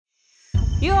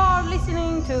You are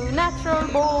listening to Natural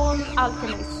Born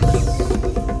Alchemist.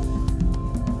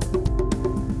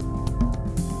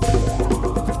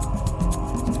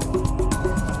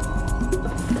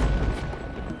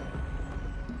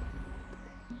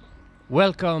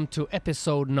 Welcome to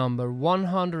episode number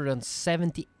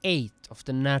 178 of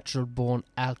the Natural Born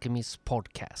Alchemist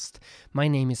podcast. My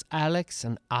name is Alex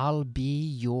and I'll be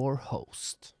your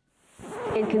host.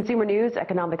 In consumer news,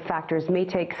 economic factors may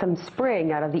take some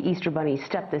spring out of the Easter Bunny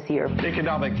step this year.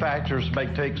 Economic factors may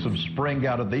take some spring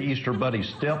out of the Easter Bunny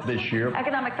step this year.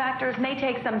 Economic factors may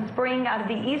take some spring out of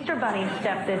the Easter Bunny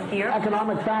step this year.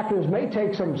 Economic factors may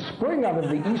take some spring out of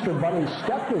the Easter Bunny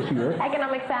step this year.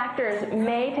 Economic factors may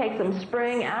take some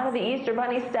spring out of the Easter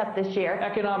Bunny step this year.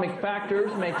 Economic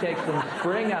factors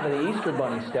may take some spring out of the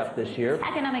Easter Bunny step this year.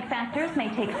 Economic factors may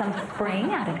take some spring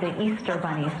out of the Easter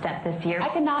Bunny step this year.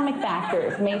 Economic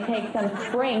factors may take some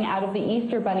spring out of the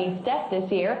Easter Bunny step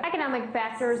this year. Economic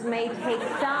factors may take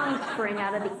some spring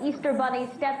out of the Easter Bunny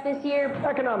step this year.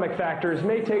 Economic factors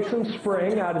may take some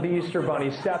spring out of the Easter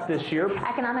Bunny step this year.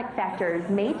 Economic factors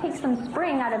may take some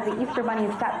spring out of the Easter Bunny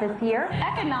step this year.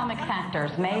 Economic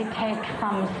factors may take some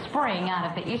spring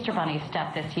out of the Easter Bunny step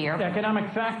this year.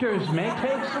 Economic factors may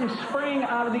take some spring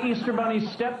out of the Easter Bunny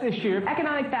step this year.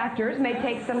 Economic factors may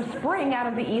take some spring out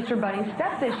of the Easter Bunny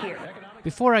step this year.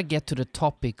 Before I get to the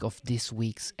topic of this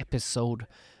week's episode,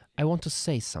 I want to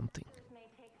say something.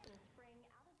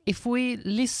 If we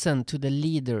listen to the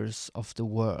leaders of the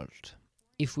world,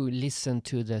 if we listen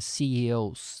to the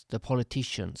CEOs, the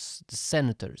politicians, the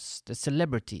senators, the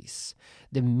celebrities,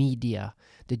 the media,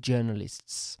 the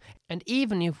journalists, and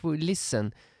even if we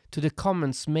listen to the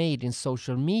comments made in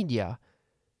social media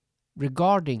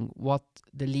regarding what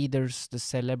the leaders, the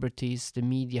celebrities, the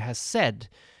media has said,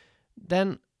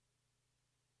 then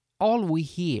all we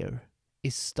hear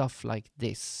is stuff like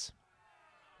this.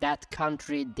 That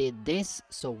country did this,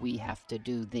 so we have to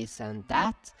do this and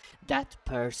that. That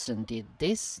person did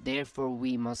this, therefore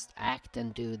we must act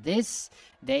and do this.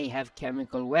 They have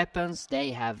chemical weapons, they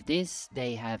have this,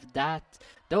 they have that.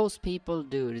 Those people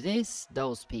do this,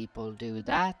 those people do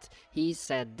that. He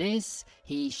said this,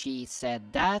 she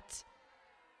said that.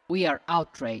 We are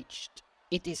outraged.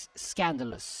 It is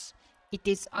scandalous. It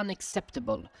is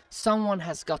unacceptable. Someone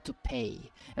has got to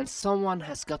pay, and someone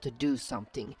has got to do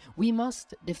something. We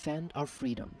must defend our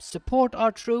freedom, support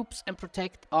our troops, and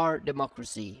protect our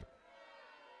democracy.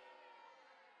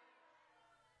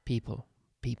 People,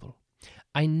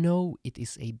 I know it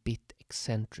is a bit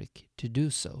eccentric to do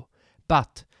so,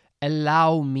 but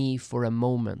allow me for a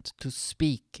moment to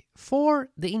speak for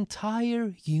the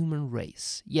entire human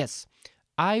race. Yes,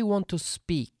 I want to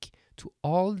speak to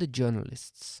all the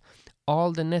journalists,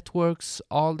 all the networks,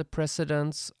 all the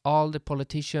presidents, all the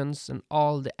politicians, and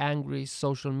all the angry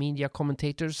social media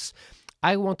commentators.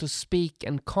 I want to speak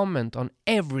and comment on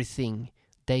everything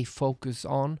they focus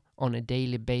on a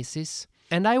daily basis.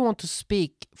 And I want to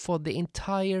speak for the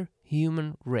entire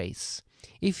human race.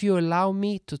 If you allow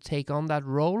me to take on that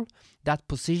role, that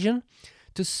position,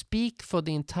 to speak for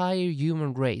the entire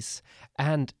human race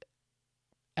and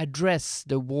address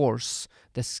the wars,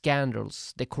 the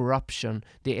scandals, the corruption,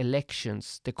 the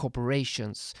elections, the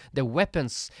corporations, the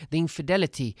weapons, the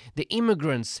infidelity, the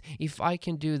immigrants. If I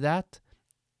can do that,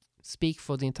 speak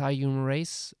for the entire human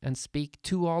race and speak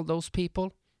to all those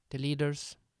people, the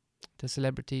leaders, the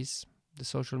celebrities, the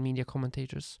social media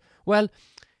commentators. Well,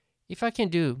 if I can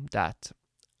do that,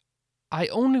 I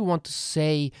only want to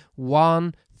say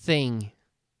one thing.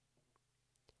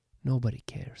 Nobody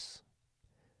cares.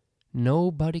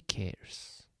 Nobody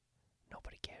cares.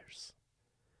 Nobody cares.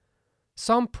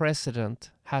 Some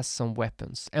president has some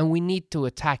weapons and we need to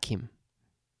attack him.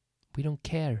 We don't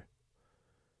care.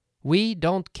 We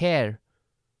don't care.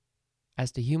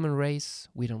 As the human race,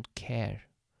 we don't care.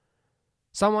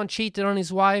 Someone cheated on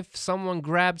his wife, someone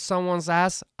grabbed someone's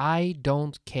ass. I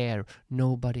don't care.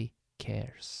 Nobody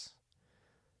cares.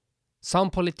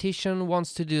 Some politician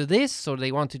wants to do this or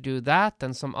they want to do that,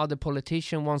 and some other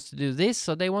politician wants to do this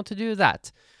or they want to do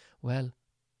that. Well,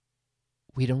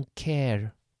 we don't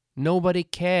care. Nobody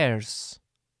cares.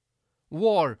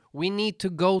 War. We need to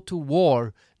go to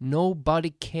war. Nobody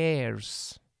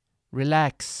cares.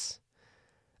 Relax.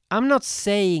 I'm not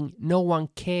saying no one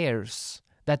cares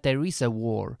that there is a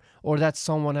war or that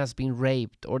someone has been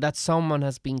raped or that someone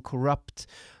has been corrupt.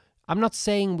 I'm not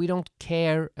saying we don't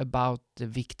care about the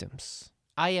victims.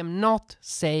 I am not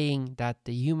saying that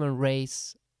the human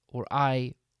race or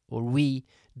I or we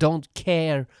don't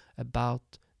care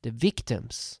about the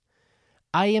victims.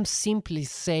 I am simply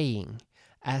saying,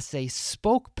 as a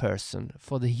spokesperson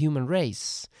for the human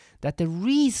race, that the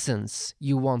reasons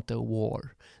you want a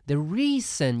war, the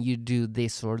reason you do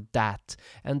this or that,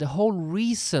 and the whole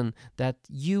reason that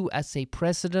you as a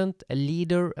president, a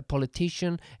leader, a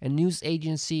politician, a news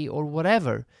agency or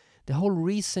whatever, the whole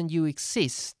reason you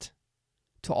exist,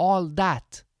 to all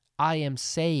that I am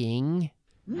saying...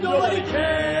 Nobody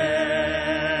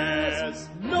cares!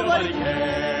 Nobody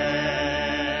cares!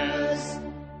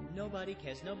 Nobody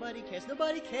cares, nobody cares,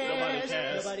 nobody cares.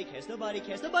 Nobody cares, nobody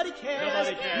cares, nobody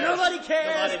cares. Nobody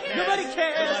cares, nobody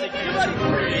cares, nobody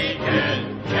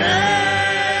freaking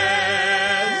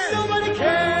cares. Nobody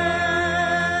cares.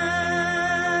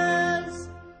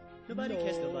 Nobody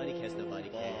cares, nobody cares, nobody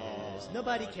cares.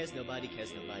 Nobody cares, nobody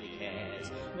cares, nobody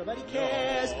cares. Nobody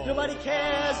cares, nobody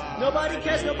cares, nobody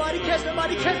cares, nobody cares,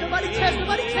 nobody cares, nobody cares,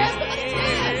 nobody cares, nobody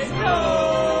cares. Nobody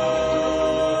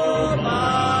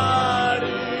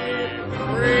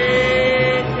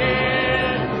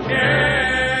freaking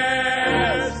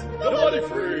cares. Nobody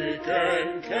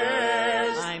freaking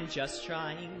cares. I'm just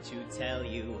trying to tell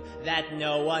you that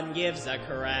no one gives a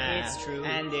crap. It's true.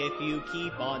 And if you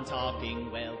keep on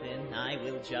talking, well then I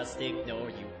will just ignore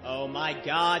you. Oh my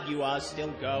God, you are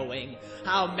still going.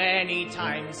 How many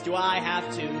times do I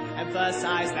have to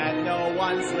emphasize that no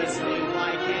one's listening?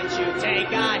 Why can't you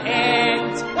take a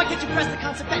hint? Why can't you press the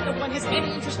concept that no one has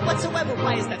any interest whatsoever?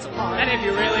 Why is that so hard? And if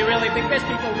you really, really think there's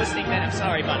people listening, then I'm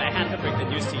sorry, but I have to bring the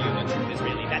news to you. The truth is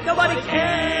really that nobody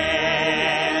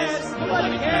cares.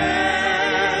 Nobody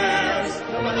cares.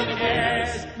 Nobody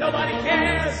cares. Nobody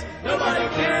cares. Nobody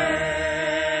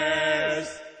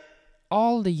cares.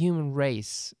 All the human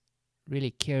race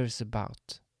really cares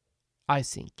about, I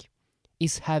think,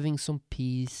 is having some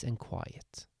peace and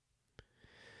quiet.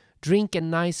 Drink a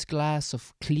nice glass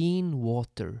of clean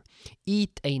water,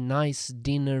 eat a nice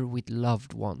dinner with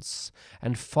loved ones,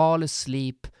 and fall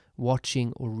asleep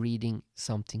watching or reading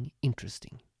something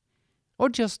interesting. Or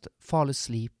just fall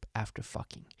asleep after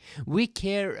fucking. We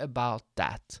care about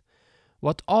that.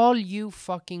 What all you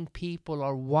fucking people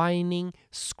are whining,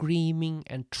 screaming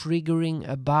and triggering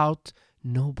about,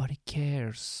 nobody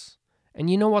cares. And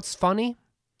you know what's funny?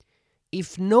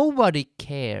 If nobody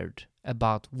cared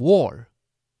about war,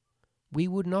 we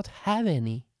would not have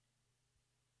any.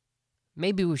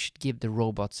 Maybe we should give the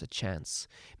robots a chance.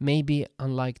 Maybe,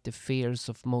 unlike the fears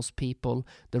of most people,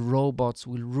 the robots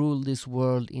will rule this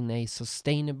world in a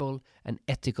sustainable and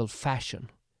ethical fashion.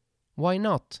 Why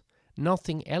not?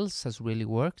 Nothing else has really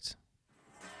worked.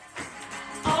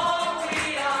 All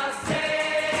we are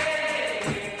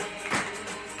saying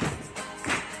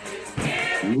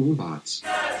is robots.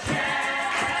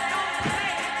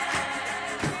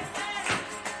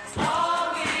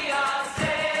 All we are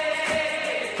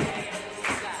saying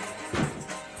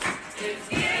is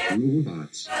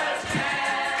robots.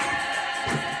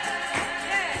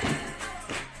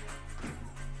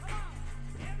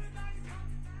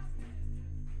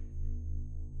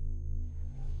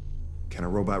 Can a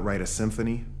robot write a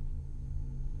symphony?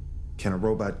 Can a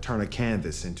robot turn a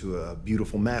canvas into a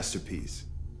beautiful masterpiece?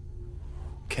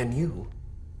 Can you?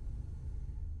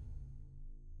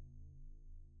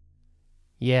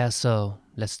 Yeah, so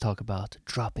let's talk about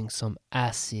dropping some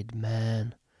acid,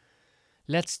 man.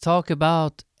 Let's talk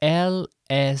about LSD.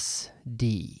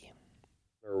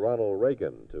 Ronald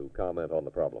Reagan to comment on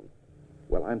the problem.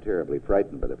 Well, I'm terribly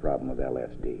frightened by the problem with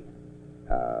LSD.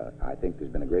 I think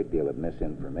there's been a great deal of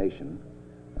misinformation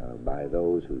by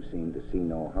those who seem to see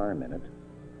no harm in it.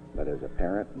 But as a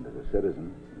parent and as a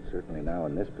citizen, and certainly now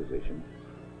in this position,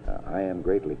 I am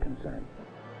greatly concerned.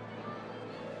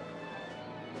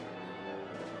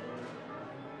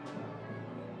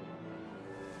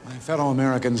 My fellow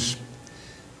Americans,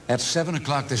 at 7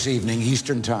 o'clock this evening,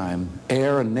 Eastern Time,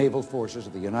 air and naval forces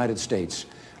of the United States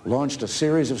launched a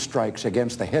series of strikes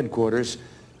against the headquarters,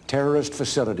 terrorist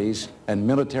facilities, and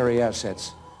military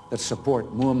assets that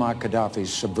support Muammar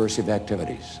Gaddafi's subversive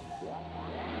activities.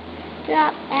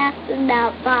 Stop asking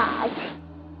about Bob.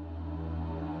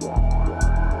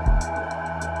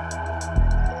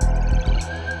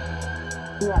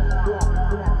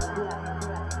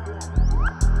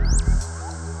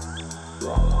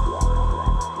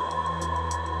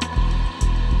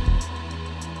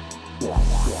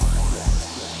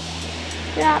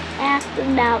 Stop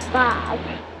asking about Bob.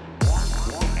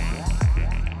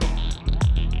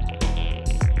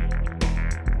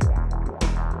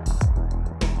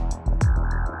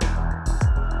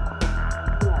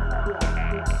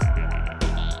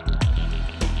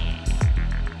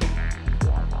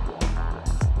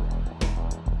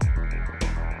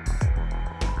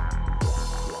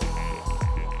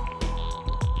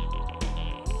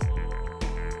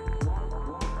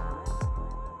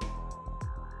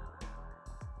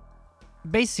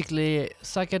 Basically,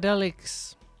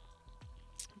 psychedelics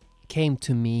came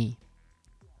to me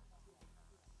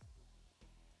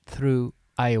through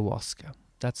ayahuasca.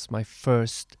 That's my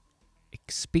first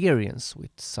experience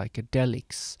with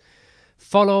psychedelics,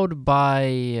 followed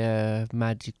by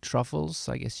magic truffles,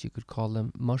 I guess you could call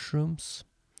them mushrooms,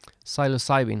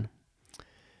 psilocybin,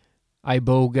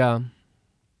 iboga,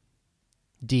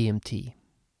 DMT.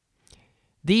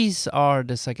 These are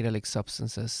the psychedelic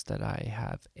substances that I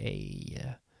have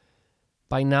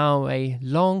by now a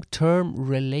long-term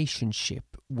relationship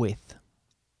with.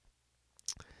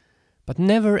 But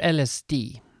never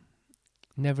LSD,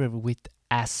 never with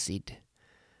acid.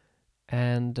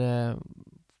 And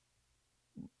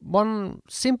one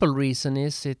simple reason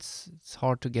is it's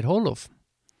hard to get hold of.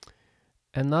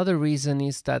 Another reason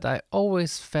is that I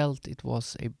always felt it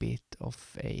was a bit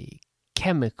of a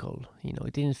chemical,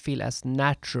 it didn't feel as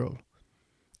natural.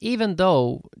 Even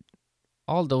though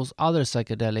all those other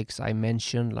psychedelics I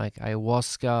mentioned, like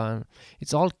ayahuasca,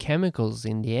 it's all chemicals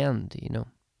in the end,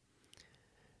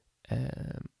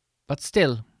 But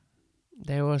still,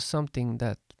 there was something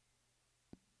that,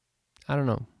 I don't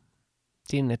know,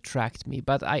 didn't attract me.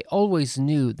 But I always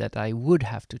knew that I would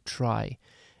have to try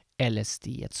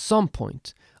LSD at some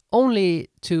point, only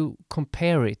to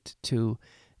compare it to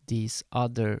these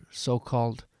other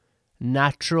so-called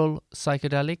natural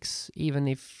psychedelics, even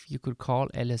if you could call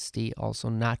LSD also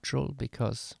natural,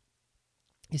 because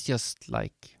it's just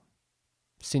like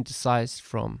synthesized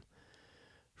from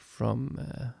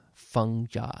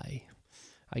fungi,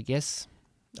 I guess.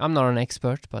 I'm not an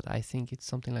expert, but I think it's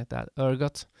something like that.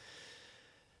 Ergot,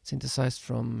 synthesized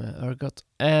from ergot.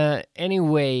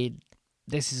 Anyway,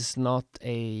 this is not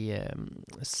a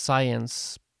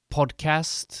science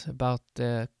podcast about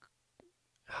the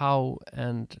how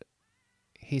and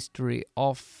history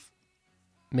of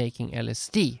making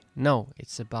LSD. No,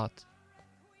 it's about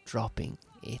dropping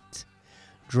it.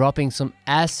 Dropping some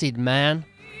acid, man.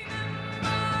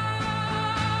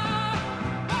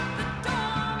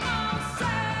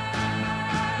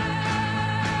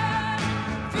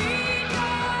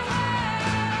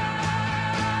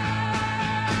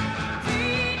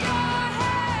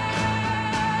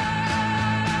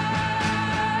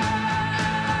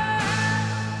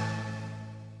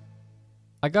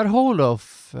 I got hold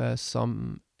of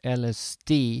some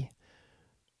LSD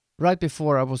right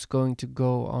before I was going to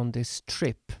go on this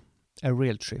trip, a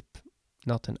real trip,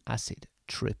 not an acid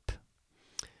trip.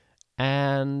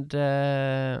 And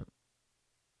I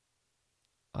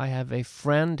have a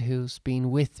friend who's been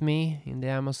with me in the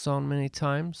Amazon many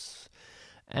times.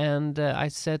 And I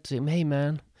said to him, hey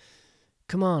man,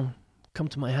 come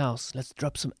to my house. Let's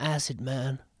drop some acid,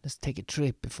 man. Let's take a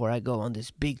trip before I go on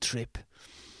this big trip.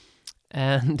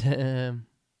 And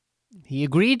he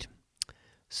agreed.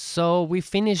 So we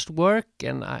finished work,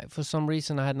 and for some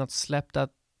reason I had not slept that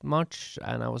much,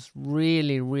 and I was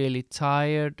really, really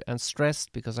tired and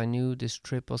stressed because I knew this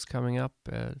trip was coming up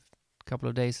a couple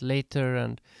of days later.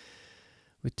 And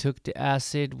we took the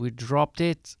acid, we dropped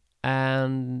it,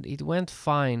 and it went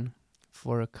fine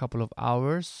for a couple of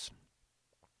hours.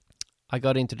 I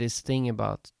got into this thing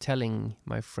about telling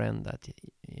my friend that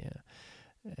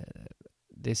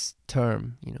this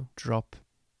term, drop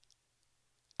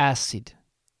acid,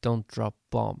 don't drop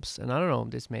bombs. And I don't know,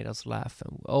 this made us laugh.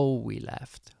 And we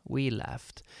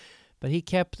laughed. But he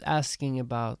kept asking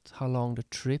about how long the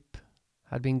trip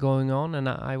had been going on. And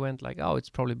I went like, it's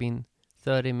probably been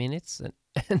 30 minutes.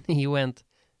 And he went,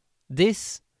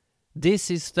 this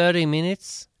is 30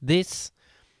 minutes, this.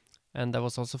 And that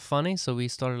was also funny. So we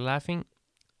started laughing.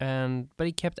 But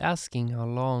he kept asking how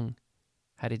long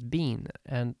had it been.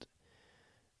 And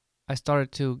I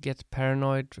started to get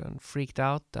paranoid and freaked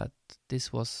out that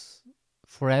this was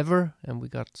forever, and we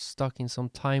got stuck in some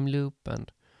time loop, and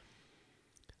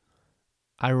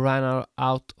I ran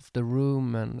out of the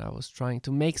room, and I was trying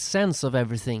to make sense of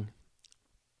everything.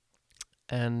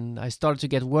 And I started to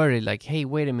get worried, like, hey,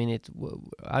 wait a minute,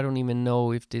 I don't even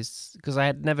know if this, because I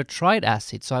had never tried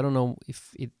acid, so I don't know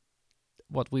if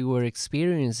what we were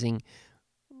experiencing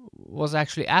was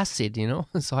actually acid,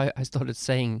 So I started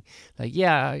saying, like,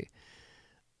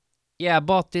 I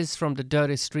bought this from the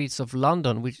dirty streets of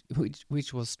London,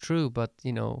 which was true, but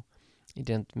it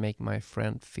didn't make my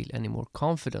friend feel any more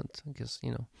confident, because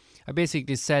I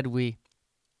basically said we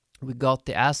got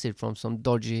the acid from some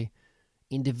dodgy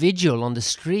individual on the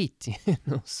street,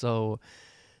 So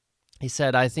he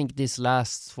said, I think this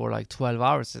lasts for like 12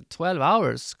 hours. 12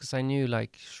 hours, because I knew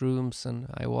like shrooms and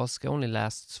ayahuasca only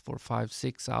lasts for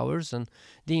 5-6 hours, and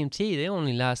DMT, they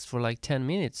only last for like 10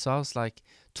 minutes. So I was like,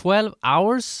 12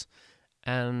 hours?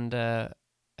 And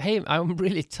hey, I'm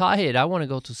really tired. I want to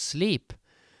go to sleep.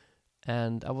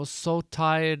 And I was so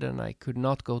tired and I could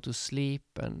not go to sleep.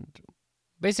 And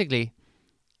basically,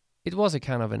 it was a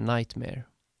kind of a nightmare.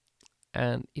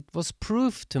 And it was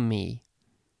proof to me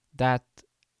that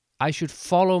I should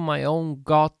follow my own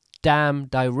goddamn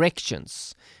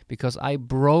directions, because I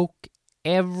broke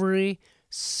every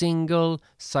single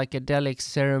psychedelic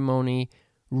ceremony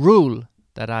rule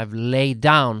that I've laid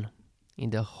down in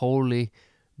the holy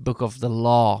book of the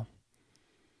law.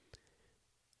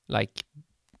 Like,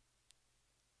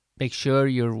 make sure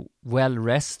you're well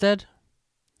rested.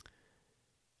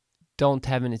 Don't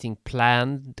have anything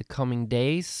planned the coming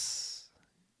days.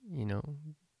 You know,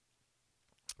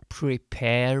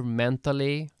 prepare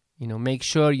mentally. You know, make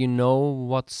sure you know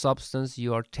what substance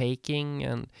you are taking.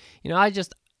 And, you know,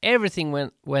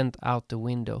 everything went out the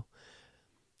window.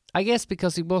 I guess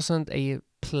because it wasn't a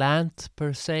plant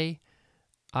per se,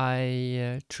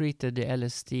 I treated the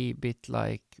LSD a bit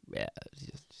like,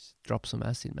 just drop some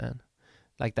acid, man.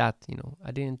 Like that, you know.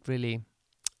 I didn't really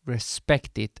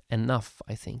respect it enough,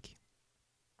 I think.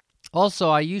 Also,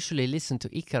 I usually listen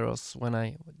to Icarus when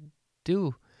I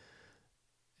do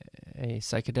a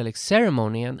psychedelic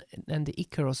ceremony, and the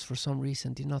Icarus, for some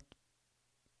reason,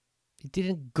 it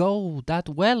didn't go that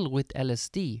well with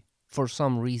LSD for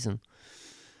some reason.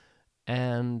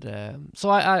 And so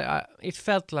I it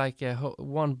felt like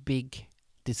one big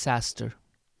disaster.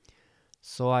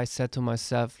 So I said to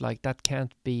myself, like, that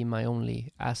can't be my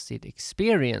only acid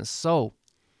experience. So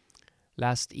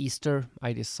last Easter,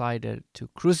 I decided to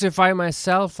crucify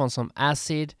myself on some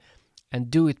acid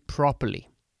and do it properly.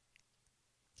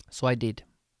 So I did.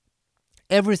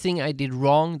 Everything I did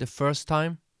wrong the first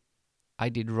time, I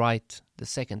did right the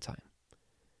second time.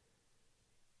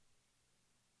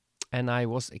 And I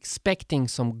was expecting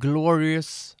some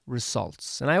glorious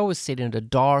results. And I always sit in the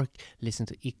dark, listen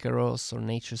to Icarus or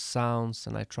nature sounds,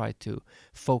 and I try to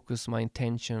focus my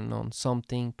attention on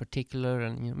something particular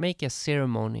and, you know, make a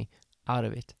ceremony out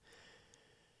of it.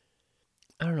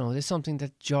 I don't know, there's something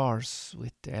that jars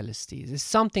with the LSD. There's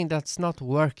something that's not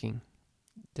working.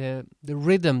 The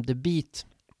rhythm, the beat,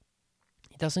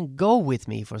 it doesn't go with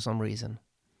me for some reason.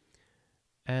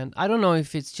 And I don't know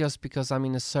if it's just because I'm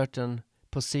in a certain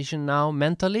position now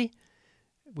mentally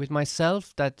with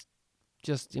myself that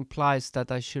just implies that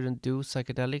I shouldn't do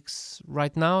psychedelics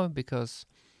right now because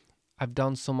I've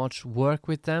done so much work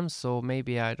with them, so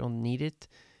maybe I don't need it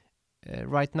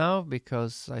right now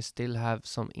because I still have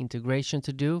some integration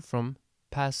to do from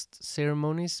past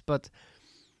ceremonies. But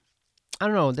I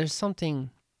don't know, there's something...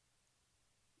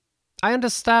 I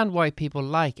understand why people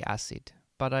like acid,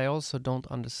 but I also don't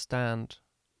understand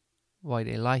why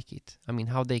they like it. I mean,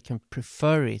 how they can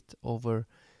prefer it over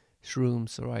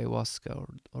shrooms or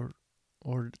ayahuasca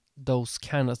or those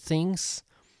kind of things.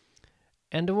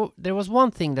 And there was one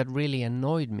thing that really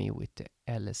annoyed me with the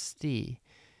LSD.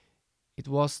 It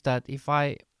was that if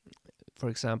I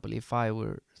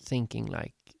were thinking,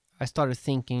 like, I started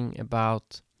thinking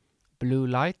about blue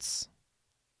lights,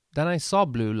 then I saw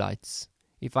blue lights.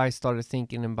 If I started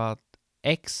thinking about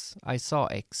X, I saw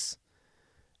X.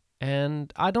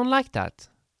 And I don't like that.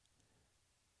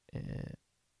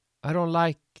 I don't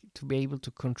like to be able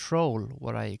to control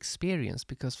what I experience,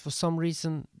 because for some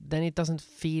reason then it doesn't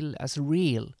feel as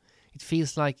real. It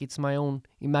feels like it's my own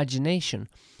imagination.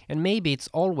 And maybe it's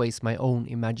always my own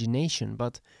imagination,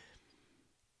 but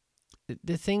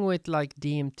the thing with like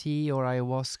DMT or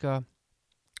ayahuasca,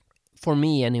 for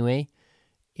me anyway,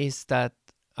 is that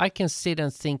I can sit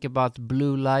and think about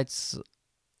blue lights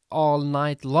all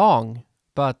night long.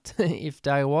 But if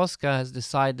the ayahuasca has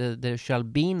decided there shall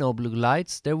be no blue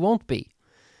lights, there won't be.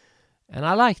 And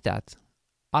I like that.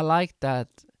 I like that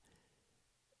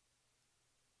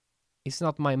it's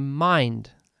not my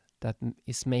mind that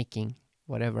is making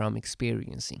whatever I'm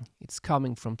experiencing. It's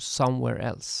coming from somewhere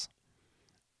else.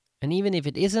 And even if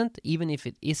it isn't, even if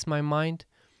it is my mind,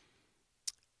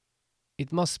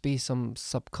 it must be some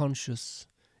subconscious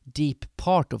deep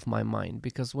part of my mind,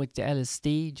 because with the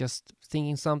LSD, just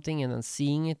thinking something and then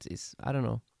seeing it is, I don't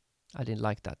know, I didn't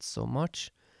like that so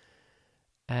much.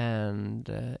 And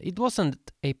it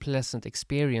wasn't a pleasant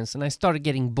experience, and I started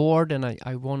getting bored, and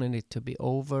I wanted it to be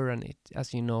over. And it,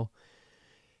 as you know,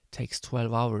 takes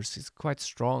 12 hours. It's quite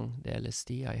strong, the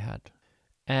LSD I had.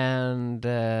 And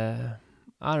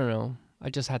I don't know, I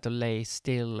just had to lay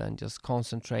still and just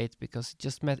concentrate, because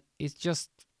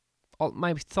all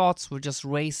my thoughts were just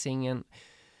racing, and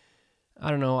I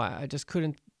don't know, I just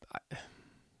couldn't.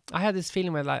 I had this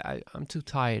feeling where I'm too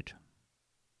tired.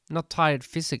 Not tired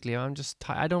physically, I'm just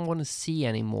tired. I don't want to see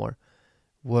any more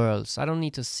worlds. I don't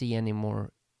need to see any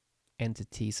more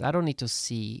entities. I don't need to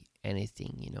see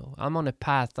anything, you know. I'm on a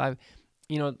path.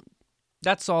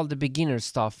 that's all the beginner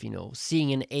stuff,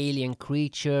 seeing an alien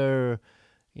creature,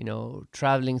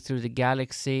 traveling through the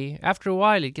galaxy. After a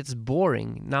while, it gets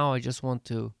boring. Now I just want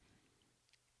to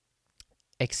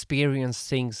experience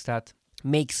things that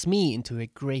makes me into a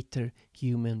greater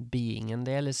human being. And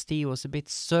the LSD was a bit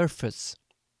surface.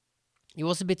 It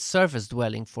was a bit surface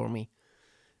dwelling for me.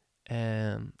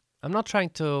 I'm not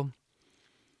trying to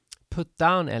put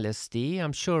down LSD.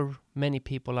 I'm sure many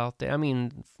people out there,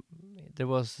 there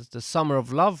was the Summer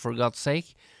of Love, for God's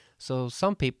sake. So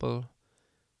some people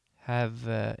have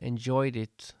enjoyed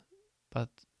it. But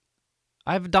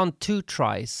I've done 2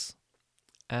 tries.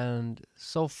 And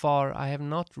so far, I have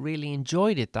not really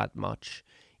enjoyed it that much,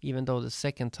 even though the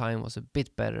second time was a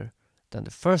bit better than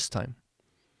the first time.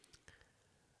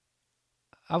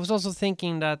 I was also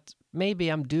thinking that maybe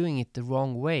I'm doing it the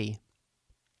wrong way.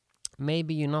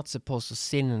 Maybe you're not supposed to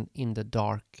sit in the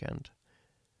dark and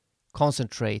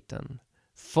concentrate and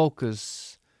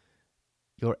focus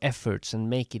your efforts and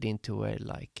make it into a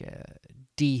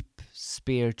deep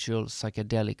spiritual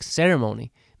psychedelic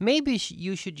ceremony. Maybe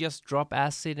you should just drop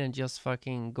acid and just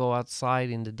fucking go outside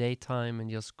in the daytime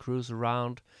and just cruise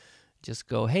around. Just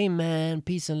go, hey man,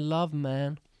 peace and love,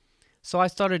 man. So I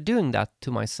started doing that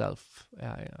to myself.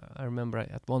 I remember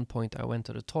at one point I went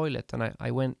to the toilet and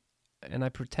I went and I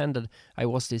pretended I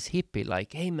was this hippie,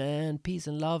 like, hey man, peace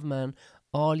and love, man.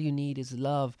 All you need is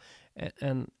love.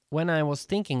 And when I was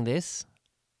thinking this,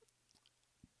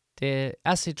 the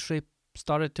acid trip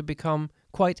started to become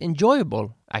quite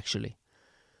enjoyable, actually.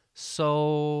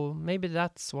 So maybe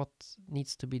that's what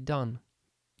needs to be done.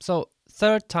 So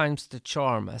 3rd time's the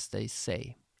charm, as they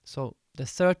say. So the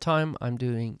 3rd time I'm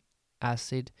doing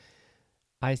acid,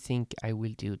 I think I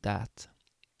will do that.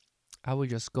 I will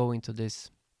just go into this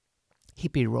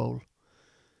hippie role.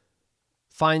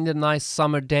 Find a nice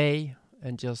summer day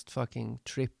and just fucking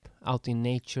trip out in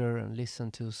nature and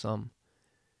listen to some,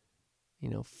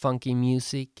 funky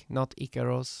music, not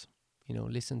Icaros.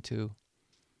 Listen to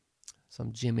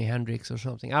some Jimi Hendrix or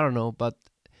something. I don't know, but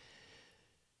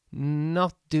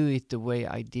not do it the way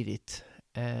I did it.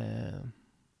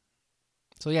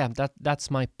 So yeah, that's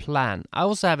my plan. I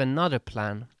also have another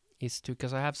plan, is to,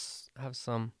 because I have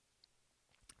some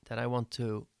that I want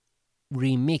to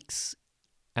remix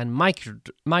and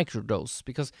microdose,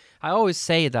 because I always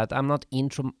say that I'm not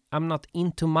into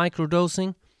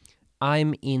microdosing.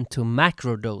 I'm into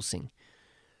macrodosing.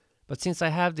 But since I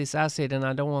have this acid and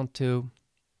I don't want to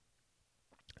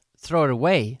throw it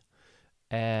away,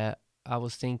 I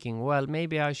was thinking, well,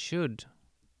 maybe I should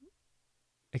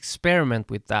experiment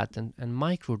with that and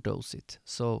microdose it.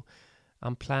 So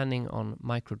I'm planning on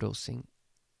microdosing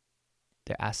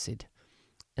the acid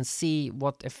and see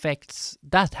what effects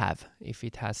that have. If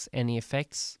it has any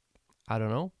effects, I don't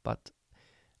know, but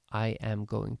I am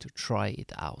going to try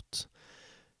it out.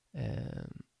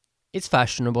 It's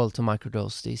fashionable to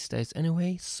microdose these days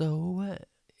anyway, so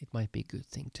it might be a good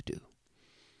thing to do.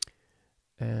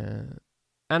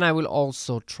 And I will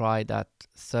also try that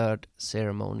 3rd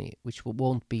ceremony, which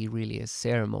won't be really a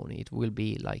ceremony. It will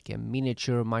be like a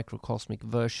miniature microcosmic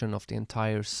version of the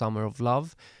entire Summer of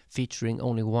Love, featuring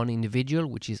only one individual,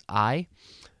 which is I.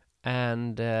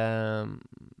 And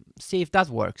see if that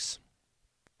works.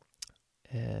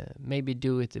 Maybe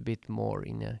do it a bit more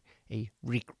in a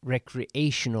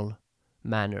recreational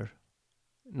manner.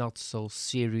 Not so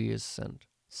serious and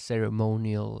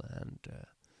ceremonial and...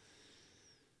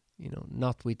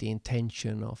 not with the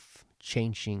intention of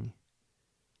changing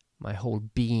my whole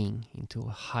being into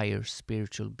a higher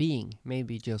spiritual being.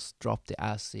 Maybe just drop the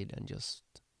acid and just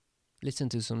listen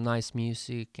to some nice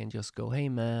music and just go, hey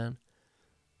man,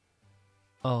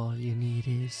 all you need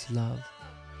is love.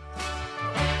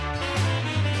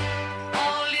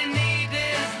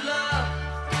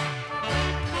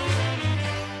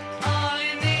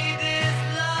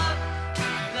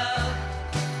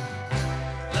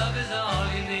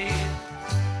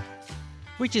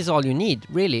 Which is all you need,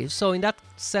 really. So in that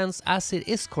sense, acid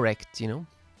is correct,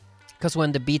 Because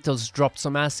when the Beatles dropped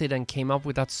some acid and came up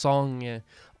with that song,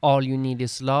 All You Need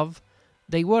Is Love,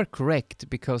 they were correct,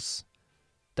 because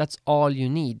that's all you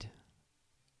need.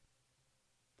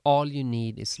 All you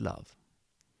need is love.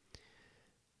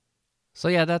 So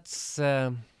yeah, that's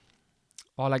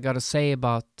all I gotta say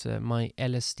about my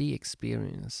LSD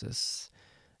experiences.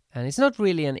 And it's not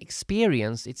really an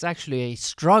experience, it's actually a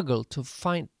struggle to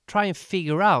try and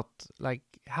figure out, like,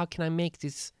 how can I make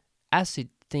this acid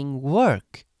thing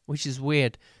work? Which is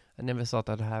weird. I never thought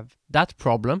I'd have that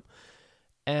problem.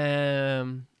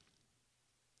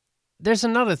 there's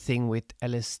another thing with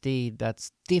LSD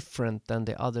that's different than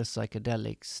the other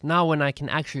psychedelics. Now when I can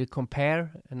actually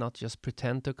compare and not just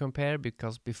pretend to compare,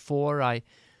 because before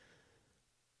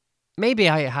maybe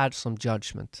I had some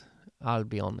judgment, I'll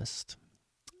be honest.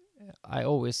 I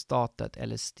always thought that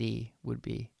LSD would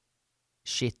be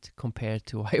shit compared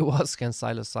to ayahuasca and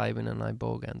psilocybin and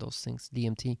iboga and those things,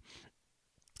 DMT.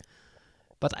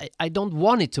 But I don't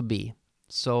want it to be.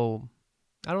 So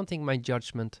I don't think my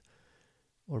judgment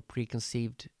or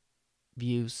preconceived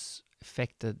views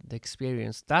affected the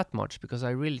experience that much, because I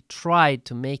really tried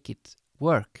to make it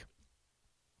work.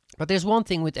 But there's one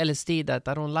thing with LSD that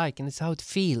I don't like, and it's how it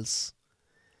feels.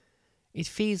 It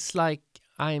feels like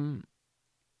I'm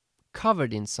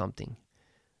covered in something.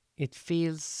 It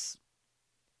feels...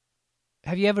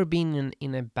 Have you ever been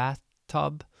in a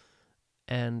bathtub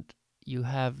and you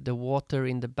have the water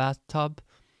in the bathtub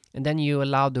and then you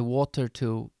allow the water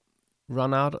to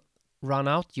run out,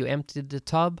 you empty the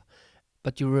tub,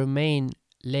 but you remain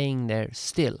laying there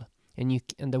still, and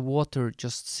the water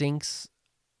just sinks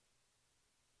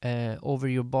over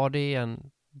your body and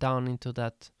down into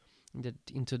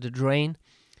the drain,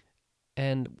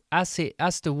 and as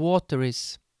the water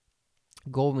is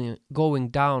going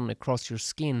down across your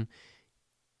skin,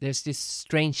 there's this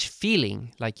strange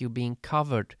feeling like you're being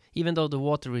covered, even though the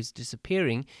water is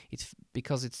disappearing. It's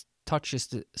because it touches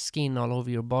the skin all over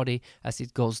your body as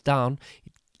it goes down.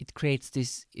 It creates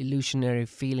this illusionary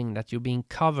feeling that you're being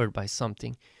covered by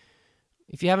something.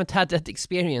 If you haven't had that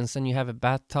experience and you have a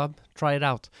bathtub, try it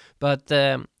out. But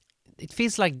it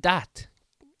feels like that.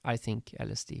 I think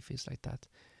LSD feels like that.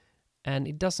 And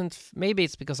it doesn't... Maybe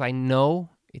it's because I know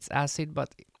it's acid,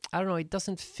 but I don't know. It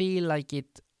doesn't feel like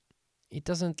it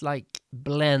doesn't like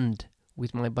blend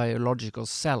with my biological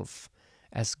self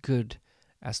as good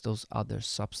as those other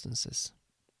substances.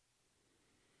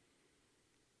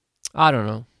 I don't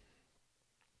know.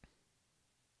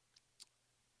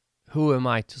 Who am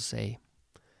I to say?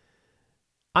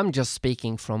 I'm just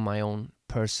speaking from my own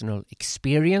personal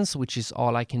experience, which is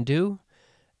all I can do.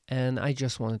 And I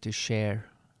just wanted to share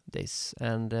this.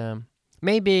 And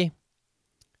maybe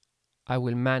I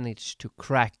will manage to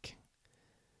crack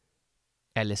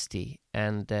LSD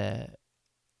and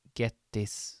get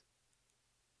this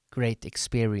great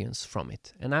experience from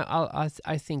it. And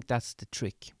I think that's the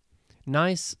trick.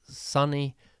 Nice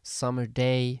sunny summer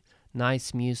day,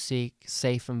 nice music,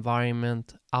 safe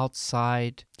environment,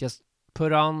 outside. Just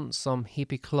put on some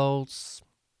hippie clothes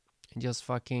and just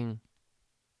fucking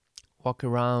walk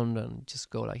around and just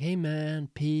go like, hey man,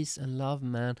 peace and love,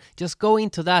 man. Just go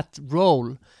into that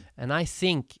role, and I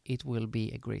think it will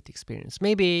be a great experience.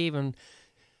 Maybe even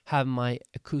have my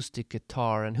acoustic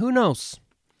guitar, and who knows,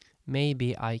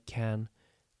 maybe I can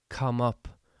come up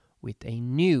with a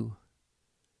new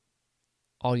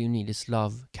All You Need Is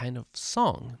Love kind of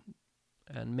song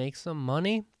and make some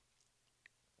money,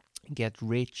 get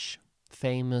rich,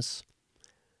 famous,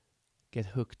 get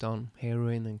hooked on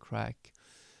heroin and crack,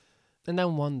 and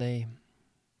then one day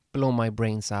blow my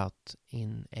brains out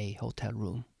in a hotel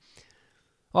room.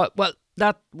 Oh, well,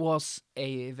 that was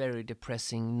a very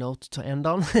depressing note to end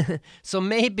on. So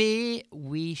maybe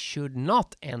we should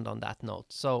not end on that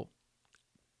note. So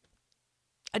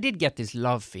I did get this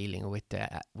love feeling with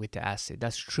the acid.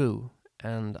 That's true.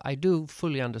 And I do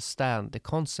fully understand the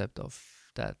concept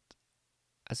of that.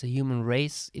 As a human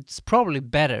race, it's probably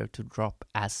better to drop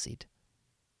acid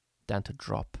than to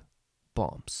drop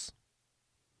bombs.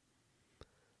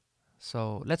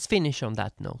 So let's finish on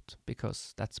that note,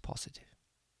 because that's positive.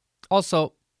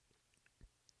 Also,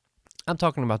 I'm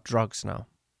talking about drugs now.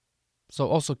 So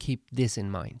also keep this in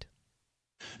mind.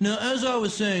 Now, as I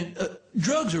was saying,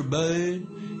 drugs are bad.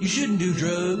 You shouldn't do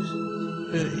drugs.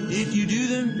 If you do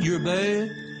them, you're bad.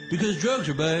 Because drugs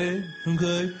are bad,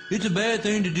 okay? It's a bad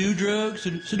thing to do drugs,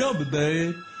 so don't be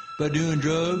bad by doing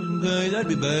drugs, okay? That'd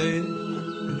be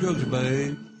bad. Drugs are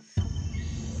bad.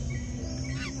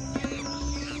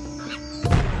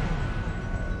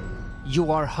 You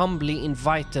are humbly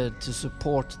invited to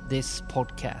support this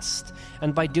podcast,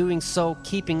 and by doing so,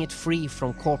 keeping it free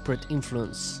from corporate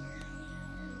influence.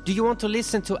 Do you want to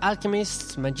listen to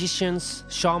alchemists, magicians,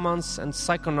 shamans, and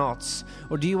psychonauts?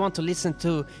 Or do you want to listen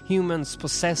to humans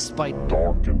possessed by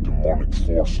dark and demonic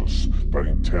forces that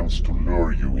intends to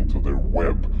lure you into their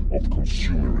web of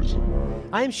consumerism?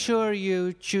 I'm sure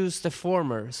you choose the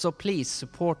former, so please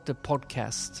support the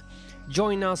podcast.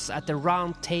 Join us at the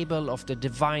round table of the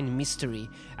divine mystery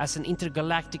as an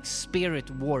intergalactic spirit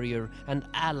warrior and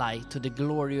ally to the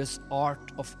glorious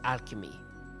art of alchemy.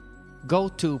 Go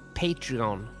to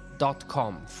patreon.com/AskMe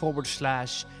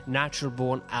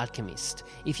patreon.com/naturalbornalchemist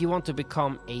if you want to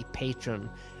become a patron.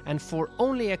 And for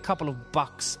only a couple of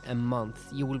bucks a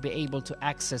month, you will be able to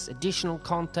access additional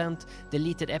content,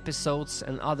 deleted episodes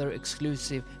and other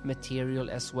exclusive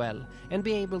material as well, and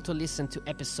be able to listen to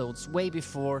episodes way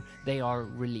before they are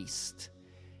released.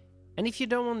 And if you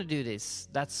don't want to do this,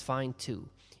 that's fine too.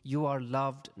 You are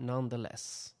loved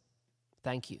nonetheless.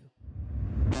 Thank you.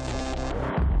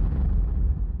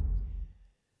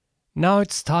 Now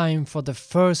it's time for the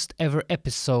first ever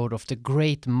episode of The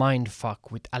Great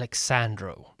Mindfuck with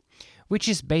Alexandro, which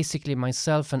is basically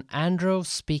myself and Andro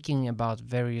speaking about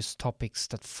various topics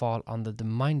that fall under the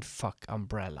Mindfuck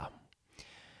umbrella.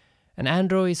 And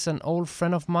Andro is an old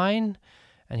friend of mine,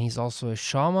 and he's also a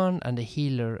shaman and a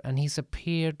healer, and he's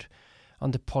appeared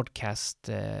on the podcast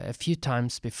a few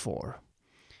times before.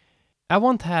 I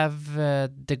won't have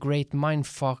The Great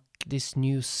Mindfuck, this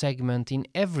new segment, in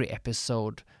every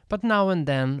episode, but now and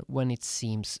then when it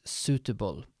seems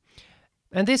suitable.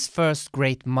 And this first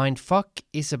Great Mindfuck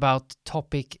is about the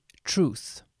topic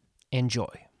truth. Enjoy.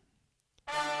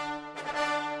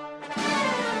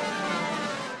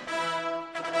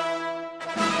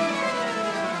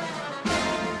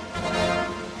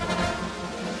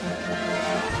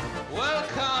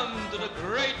 Welcome to the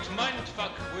Great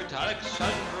Mindfuck with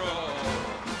Alexandro.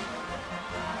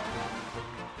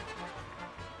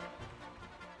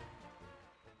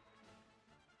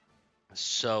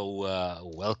 So,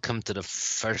 welcome to the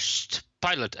first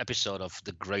pilot episode of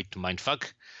The Great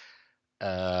Mindfuck.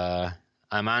 I'm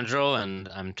Andro, and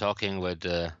I'm talking with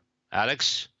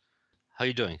Alex. How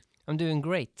you doing? I'm doing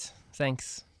great,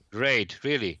 thanks. Great,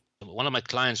 really. One of my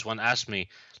clients once asked me,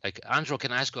 like, Andro,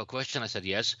 can I ask you a question? I said,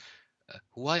 yes.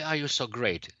 Why are you so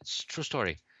great? It's a true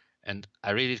story. And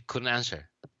I really couldn't answer.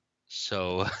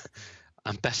 So,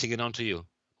 I'm passing it on to you.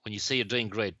 When you say you're doing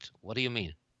great, what do you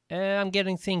mean? I'm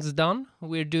getting things done.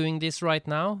 We're doing this right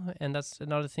now, and that's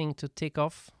another thing to tick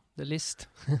off the list.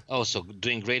 Oh, so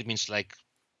doing great means like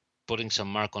putting some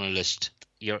mark on a list.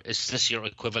 Is this your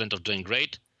equivalent of doing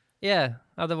great? Yeah,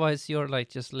 otherwise you're like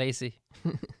just lazy.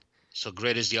 So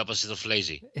great is the opposite of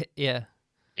lazy. Yeah.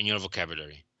 In your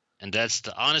vocabulary. And that's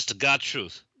the honest to God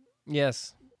truth.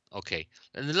 Yes. Okay,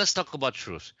 and let's talk about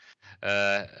truth.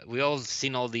 We all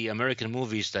seen all the American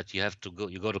movies that you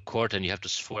go to court and you have to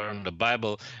swear on the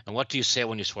Bible. And what do you say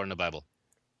when you swear on the Bible?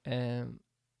 I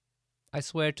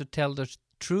swear to tell the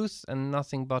truth and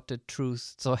nothing but the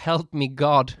truth. So help me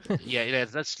God. yeah,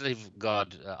 let's leave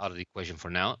God out of the equation for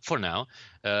now.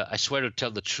 I swear to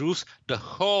tell the truth, the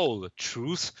whole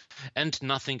truth, and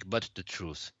nothing but the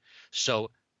truth.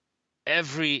 So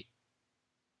every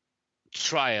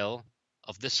trial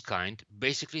of this kind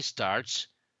basically starts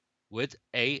with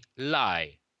a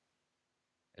lie.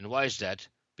 And why is that?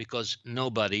 Because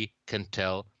nobody can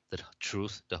tell the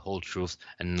truth, the whole truth,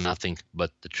 and nothing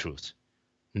but the truth.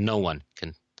 No one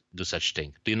can do such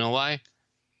thing. Do you know why?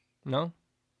 No.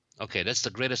 Okay, that's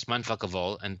the greatest mindfuck of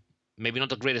all, and maybe not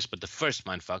the greatest, but the first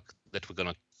mindfuck that we're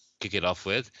gonna kick it off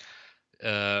with.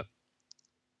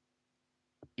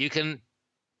 You can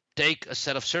take a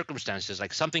set of circumstances,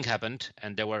 like something happened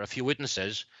and there were a few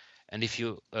witnesses, and if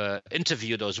you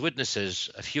interview those witnesses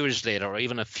a few years later or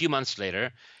even a few months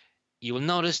later, you will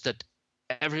notice that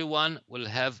everyone will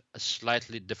have a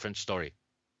slightly different story.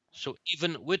 So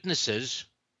even witnesses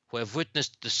who have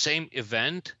witnessed the same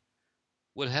event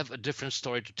will have a different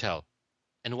story to tell.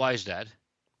 And why is that?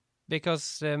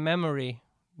 Because memory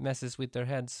messes with their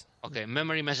heads. Okay,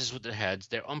 memory messes with their heads.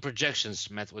 Their own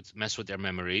projections mess with their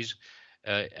memories.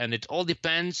 And it all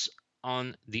depends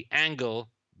on the angle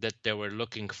that they were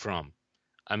looking from.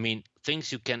 I mean,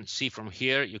 things you can see from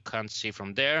here, you can't see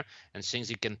from there, and things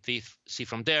you can see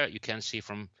from there, you can't see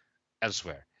from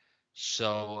elsewhere.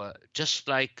 So just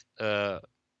like a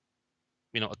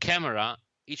camera,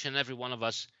 each and every one of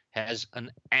us has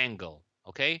an angle.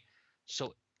 Okay,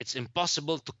 so it's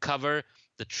impossible to cover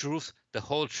the truth, the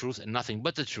whole truth, and nothing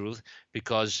but the truth,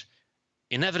 because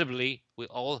inevitably we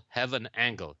all have an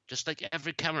angle, just like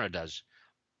every camera does.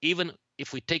 Even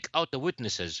if we take out the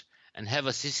witnesses and have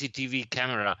a CCTV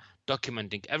camera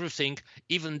documenting everything,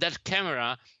 even that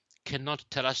camera cannot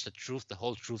tell us the truth, the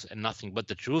whole truth, and nothing but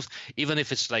the truth. Even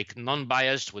if it's like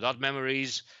non-biased, without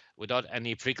memories, without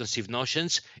any preconceived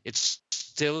notions, it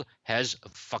still has a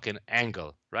fucking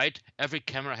angle, right? Every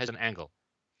camera has an angle.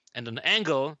 And an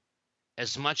angle,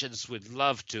 as much as we'd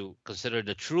love to consider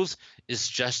the truth, is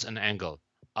just an angle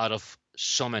out of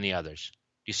so many others.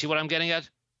 Do you see what I'm getting at?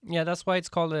 Yeah, that's why it's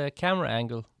called a camera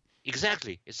angle.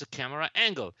 Exactly, it's a camera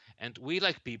angle. And we,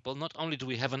 like people, not only do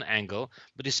we have an angle,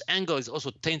 but this angle is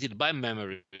also tainted by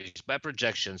memories, by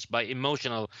projections, by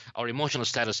our emotional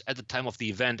status at the time of the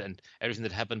event and everything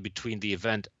that happened between the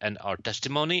event and our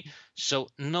testimony. So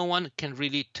no one can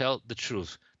really tell the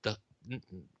truth,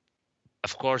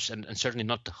 of course, and certainly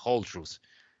not the whole truth,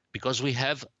 because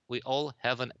we all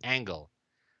have an angle.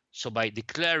 So by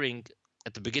declaring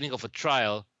at the beginning of a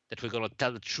trial that we're going to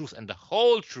tell the truth and the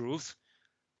whole truth,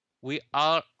 we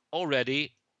are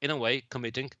already, in a way,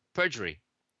 committing perjury,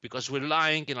 because we're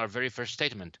lying in our very first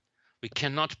statement. We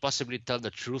cannot possibly tell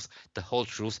the truth, the whole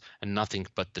truth, and nothing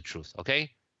but the truth, okay?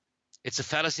 It's a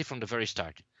fallacy from the very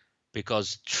start,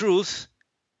 because truth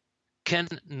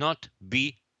cannot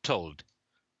be told.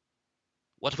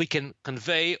 What we can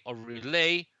convey or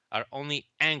relay are only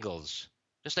angles,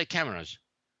 just like cameras.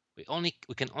 We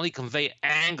can only convey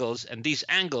angles, and these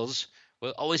angles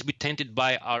will always be tainted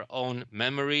by our own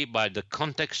memory, by the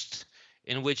context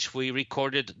in which we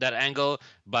recorded that angle,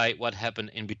 by what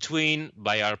happened in between,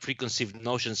 by our preconceived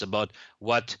notions about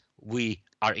what we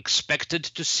are expected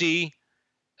to see.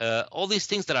 All these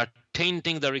things that are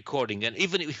tainting the recording. And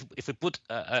even if we put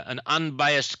an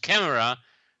unbiased camera,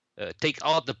 take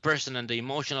out the person and the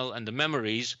emotional and the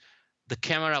memories, the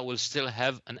camera will still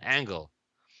have an angle.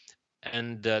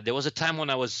 And there was a time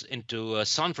when I was into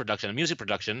sound production and music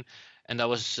production, and I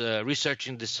was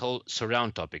researching this whole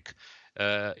surround topic.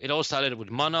 It all started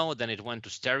with mono, then it went to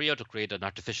stereo to create an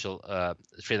artificial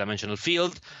three-dimensional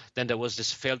field. Then there was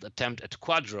this failed attempt at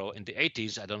quadro in the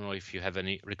 80s. I don't know if you have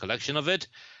any recollection of it.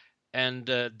 And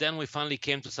then we finally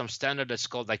came to some standard that's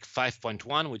called like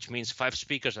 5.1, which means 5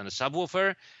 speakers and a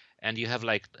subwoofer. And you have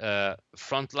like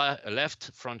front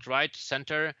left, front right,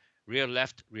 center, rear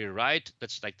left, rear right.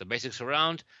 That's like the basic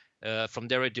surround. From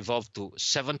there it evolved to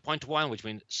 7.1, which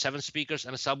means 7 speakers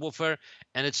and a subwoofer,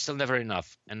 and it's still never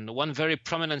enough. And one very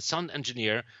prominent sound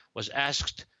engineer was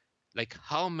asked, like,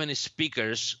 how many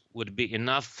speakers would be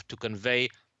enough to convey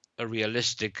a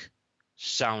realistic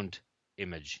sound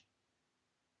image?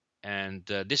 And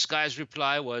this guy's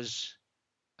reply was,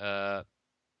 the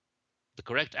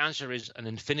correct answer is an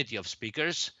infinity of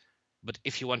speakers, but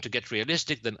if you want to get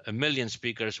realistic, then 1 million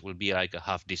speakers will be like a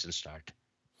half-decent start.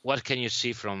 What can you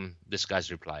see from this guy's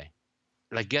reply?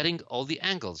 Like getting all the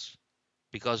angles,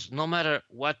 because no matter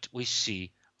what we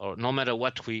see, or no matter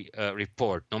what we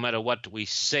report, no matter what we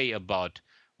say about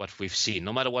what we've seen,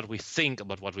 no matter what we think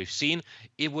about what we've seen,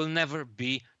 it will never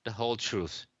be the whole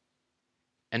truth.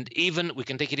 And even we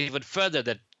can take it even further,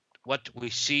 that what we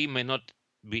see may not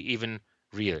be even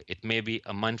real. It may be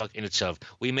a mindfuck in itself.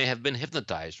 We may have been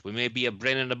hypnotized. We may be a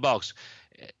brain in a box.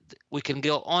 We can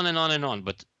go on and on and on,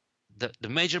 but the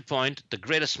major point, the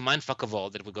greatest mindfuck of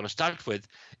all that we're going to start with,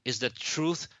 is that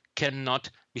truth cannot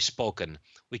be spoken.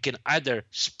 We can either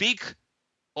speak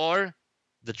or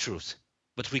the truth,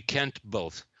 but we can't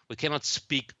both. We cannot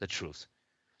speak the truth.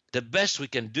 The best we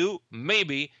can do,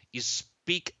 maybe, is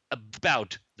speak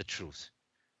about the truth.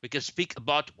 We can speak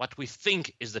about what we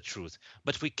think is the truth,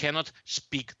 but we cannot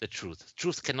speak the truth.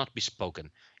 Truth cannot be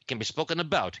spoken. It can be spoken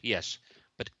about, yes,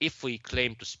 but if we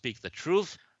claim to speak the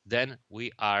truth, then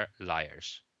we are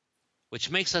liars,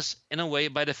 which makes us, in a way,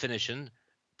 by definition,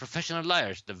 professional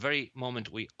liars. The very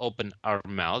moment we open our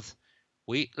mouth,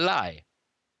 we lie.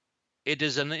 It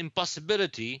is an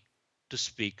impossibility to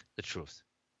speak the truth,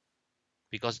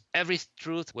 because every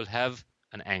truth will have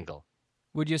an angle.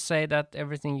 Would you say that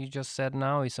everything you just said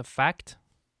now is a fact?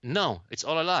 No, it's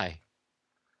all a lie.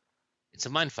 It's a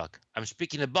mindfuck. I'm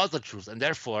speaking about the truth, and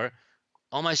therefore,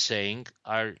 all my saying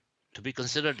are to be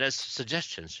considered as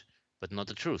suggestions, but not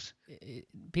the truth.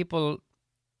 People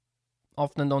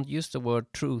often don't use the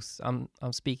word truth. I'm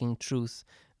speaking truth.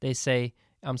 They say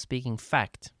I'm speaking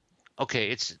fact. Okay,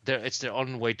 it's their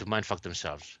own way to mindfuck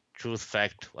themselves. Truth,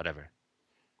 fact, whatever.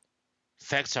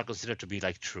 Facts are considered to be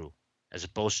like true, as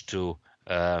opposed to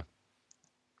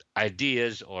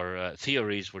ideas or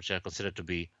theories which are considered to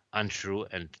be untrue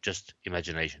and just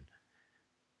imagination.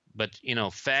 But, you know,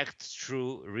 fact,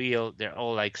 true, real, they're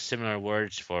all like similar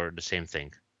words for the same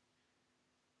thing.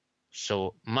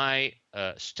 So my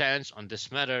stance on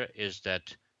this matter is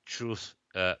that truth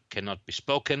cannot be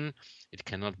spoken. It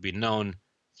cannot be known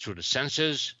through the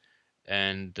senses.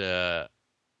 And the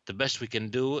best we can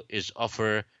do is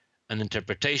offer an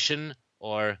interpretation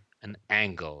or an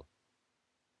angle,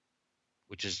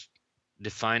 which is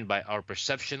defined by our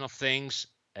perception of things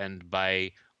and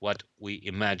by what we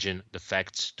imagine the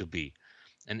facts to be.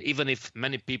 And even if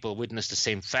many people witness the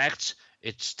same facts,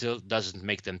 it still doesn't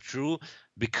make them true,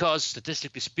 because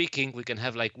statistically speaking, we can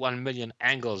have like 1 million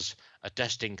angles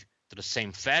attesting to the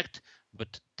same fact,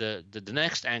 but the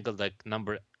next angle, like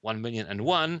number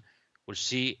 1,000,001, will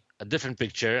see a different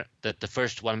picture that the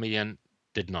first 1,000,000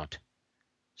 did not.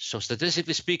 So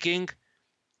statistically speaking,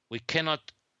 we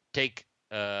cannot take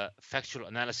factual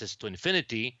analysis to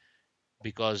infinity,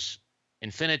 because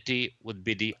infinity would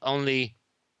be the only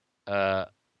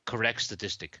correct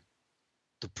statistic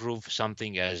to prove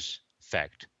something as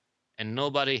fact. And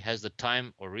nobody has the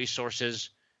time or resources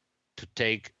to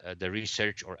take the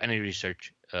research or any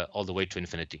research all the way to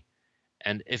infinity.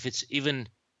 And if it's even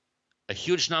a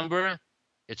huge number,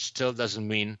 it still doesn't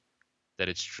mean that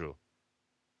it's true.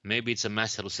 Maybe it's a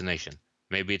mass hallucination.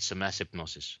 Maybe it's a mass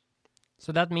hypnosis.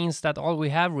 So that means that all we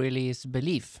have really is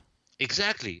belief.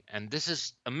 Exactly. And this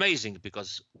is amazing,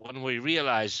 because when we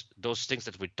realize those things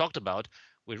that we talked about,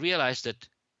 we realize that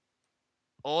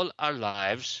all our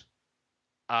lives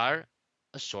are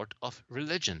a sort of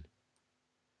religion.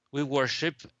 We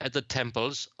worship at the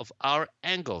temples of our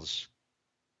angels,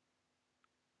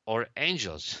 or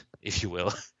angels, if you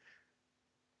will.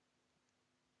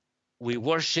 We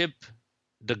worship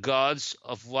the gods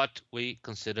of what we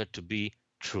consider to be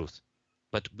truth,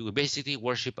 but we basically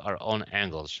worship our own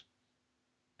angels.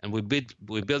 And we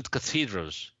build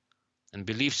cathedrals and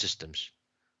belief systems.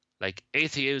 Like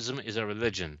atheism is a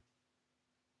religion,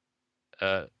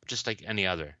 just like any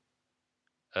other.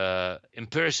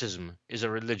 Empiricism is a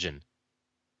religion.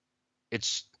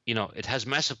 It's, it has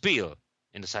mass appeal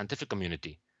in the scientific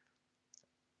community.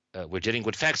 We're dealing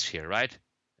with facts here, right?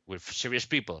 We're serious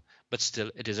people, but still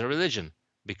it is a religion,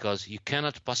 because you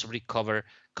cannot possibly cover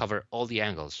all the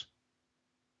angles.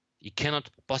 You cannot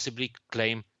possibly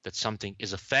claim that something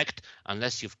is a fact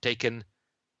unless you've taken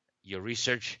your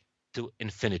research to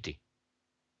infinity,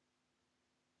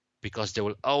 because there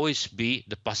will always be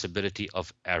the possibility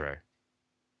of error.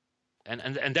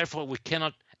 And therefore we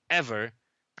cannot ever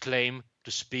claim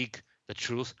to speak the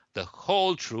truth, the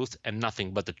whole truth, and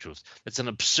nothing but the truth. That's an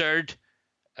absurd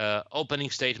opening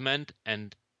statement,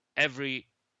 and every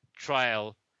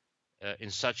trial in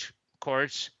such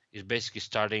courts is basically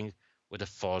starting with a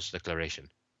false declaration.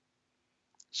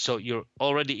 So you're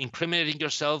already incriminating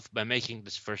yourself by making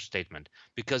this first statement,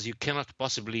 because you cannot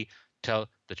possibly tell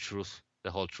the truth,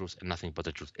 the whole truth, and nothing but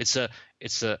the truth. It's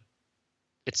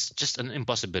just an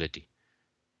impossibility.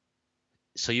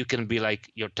 So you can be like,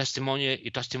 your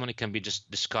testimony can be just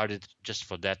discarded just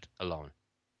for that alone.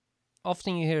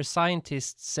 Often you hear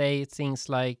scientists say things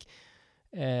like,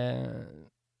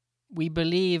 we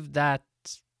believe that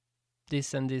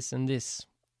this and this and this.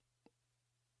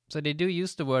 So they do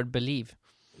use the word believe.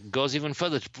 It goes even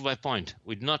further to prove my point.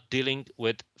 We're not dealing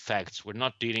with facts. We're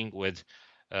not dealing with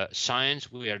science.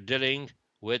 We are dealing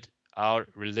with our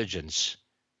religions.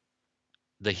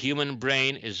 The human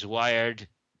brain is wired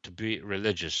to be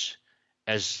religious.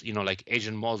 As, like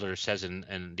Agent Mulder says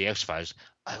in The X-Files,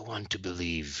 I want to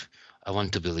believe. I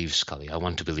want to believe, Scully. I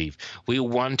want to believe. We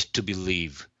want to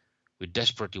believe. We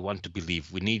desperately want to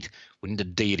believe. We need a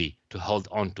deity to hold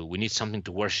on to. We need something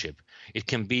to worship. It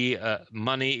can be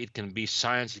money, it can be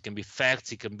science, it can be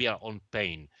facts, it can be our own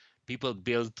pain. People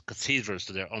build cathedrals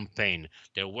to their own pain.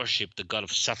 They worship the god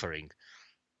of suffering.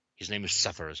 His name is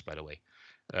Sufferers, by the way.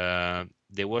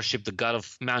 They worship the god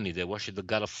of money. They worship the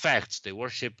god of facts. They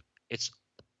worship, it's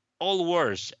all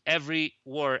wars. Every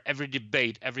war, every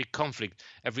debate, every conflict,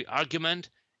 every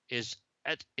argument is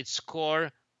at its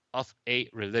core of a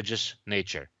religious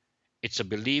nature. It's a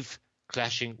belief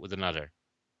clashing with another.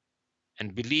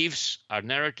 And beliefs are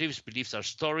narratives, beliefs are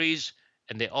stories,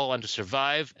 and they all want to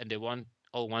survive, and they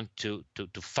all want to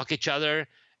fuck each other,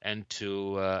 and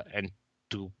to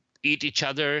eat each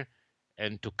other,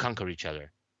 and to conquer each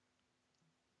other.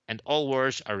 And all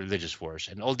wars are religious wars,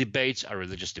 and all debates are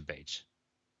religious debates,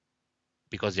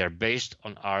 because they are based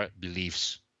on our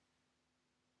beliefs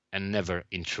and never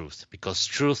in truth, because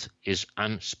truth is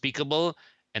unspeakable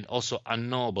and also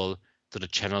unknowable to the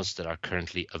channels that are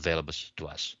currently available to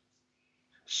us.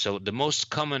 So the most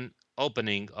common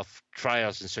opening of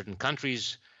trials in certain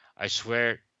countries, I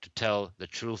swear to tell the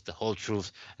truth, the whole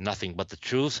truth, nothing but the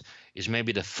truth, is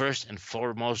maybe the first and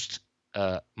foremost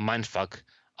mindfuck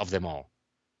of them all,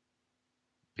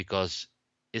 because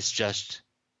it's just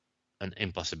an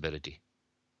impossibility.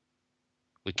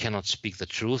 We cannot speak the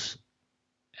truth,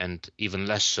 and even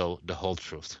less so the whole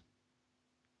truth.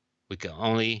 We can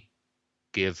only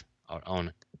give our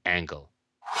own angle.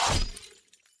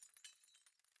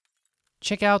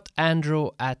 Check out Andrew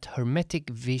at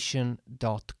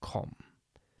hermeticvision.com.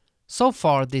 So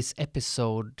far, this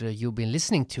episode you've been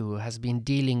listening to has been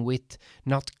dealing with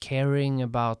not caring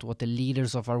about what the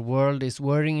leaders of our world is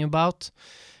worrying about,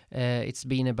 It's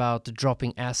been about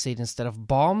dropping acid instead of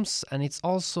bombs, and it's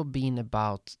also been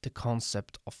about the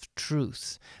concept of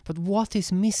truth. But what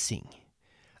is missing?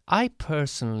 I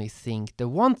personally think the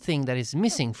one thing that is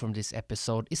missing from this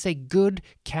episode is a good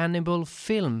cannibal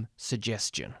film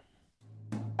suggestion.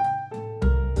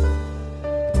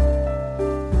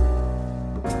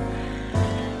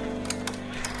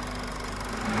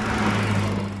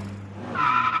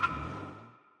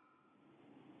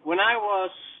 When I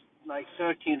was like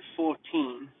 13,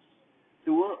 14,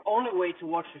 the only way to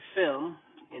watch a film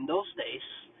in those days,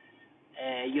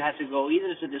 you had to go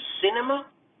either to the cinema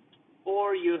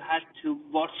or you had to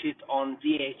watch it on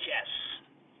VHS,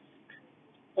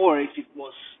 or if it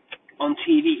was on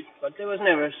TV. But there was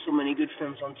never so many good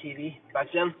films on TV back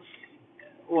then,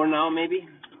 or now maybe.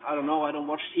 I don't know, I don't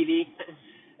watch TV.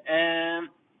 And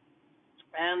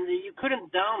you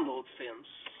couldn't download films,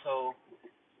 so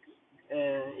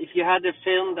if you had a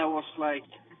film that was like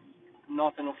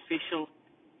not an official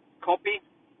copy,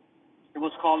 it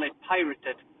was called a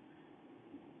pirated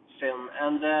film,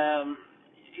 and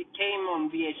it came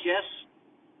on VHS.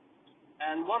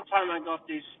 And one time I got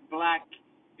this black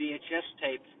VHS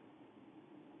tape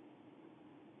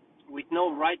with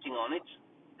no writing on it,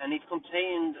 and it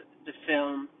contained the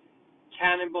film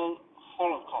Cannibal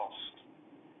Holocaust.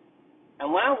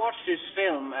 And when I watched this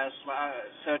film as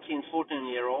a 13,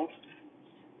 14-year-old,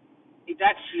 it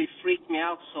actually freaked me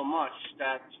out so much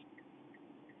that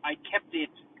I kept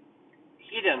it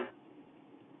hidden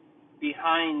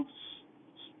behind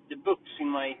the books in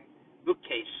my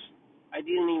bookcase. I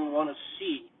didn't even want to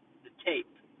see the tape.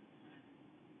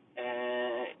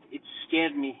 It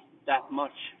scared me that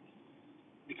much,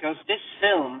 because this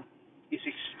film is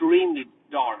extremely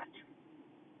dark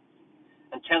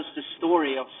and tells the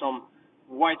story of some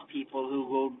white people who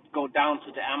will go down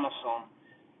to the Amazon.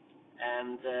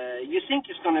 And you think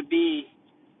it's going to be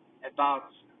about,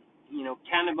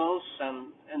 cannibals,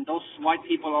 and those white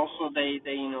people also, they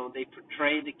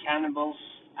portray the cannibals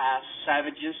as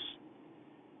savages.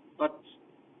 But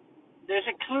there's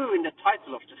a clue in the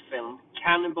title of the film,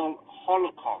 Cannibal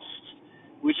Holocaust,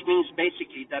 which means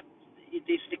basically that it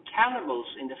is the cannibals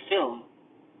in the film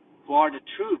who are the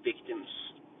true victims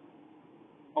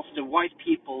of the white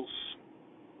people's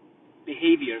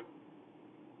behavior.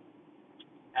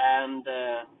 And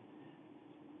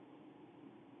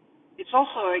it's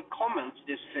also a comment,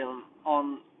 this film,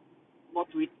 on what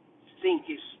we think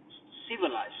is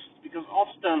civilized, because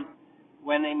often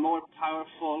when a more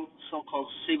powerful so-called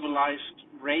civilized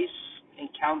race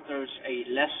encounters a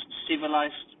less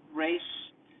civilized race,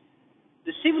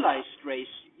 the civilized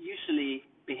race usually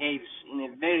behaves in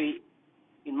a very,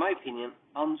 in my opinion,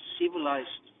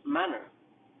 uncivilized manner.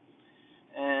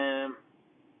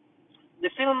 The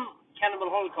film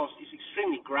Cannibal Holocaust is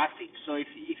extremely graphic, so if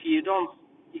you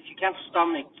can't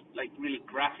stomach like really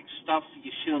graphic stuff,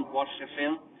 you shouldn't watch the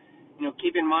film.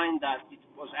 Keep in mind that it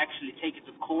was actually taken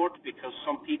to court because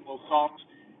some people thought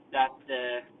that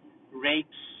the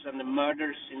rapes and the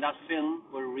murders in that film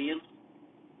were real.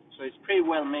 So it's pretty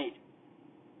well made,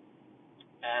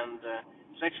 and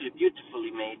it's actually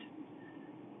beautifully made.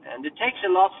 And it takes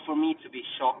a lot for me to be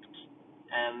shocked,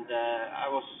 and I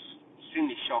was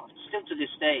extremely shocked. Still to this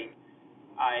day,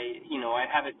 I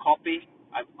have a copy.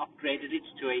 I've upgraded it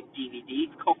to a DVD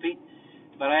copy,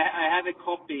 but I have a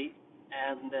copy,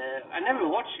 and I never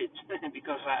watch it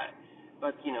because I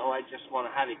just want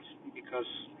to have it because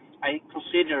I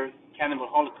consider Cannibal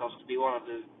Holocaust to be one of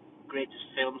the greatest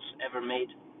films ever made.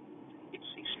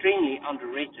 It's extremely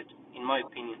underrated, in my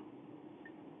opinion.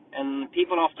 And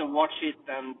people often watch it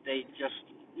and they just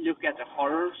look at the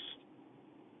horrors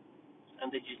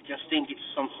and they just think it's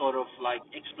some sort of like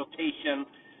exploitation,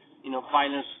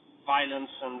 violence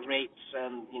and rapes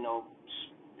and,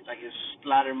 like a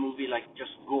splatter movie, like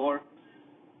just gore.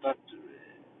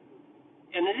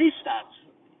 And it is that,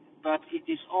 but it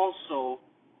is also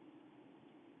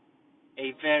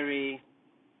a very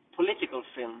political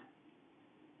film,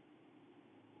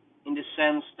 in the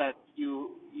sense that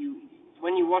you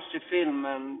when you watch the film,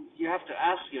 and you have to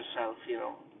ask yourself,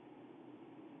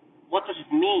 what does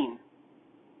it mean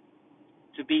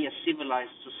to be a civilized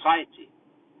society?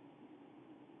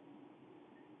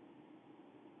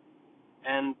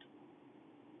 And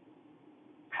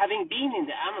having been in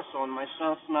the Amazon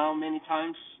myself now many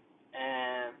times,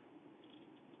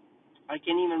 I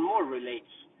can even more relate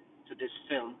to this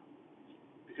film,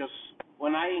 because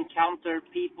when I encounter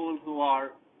people who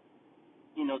are,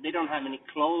 they don't have any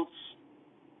clothes,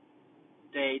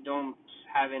 they don't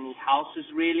have any houses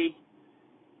really,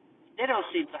 they don't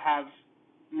seem to have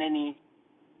many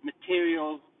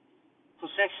material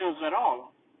possessions at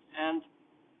all. And,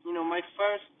 my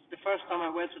first the first time I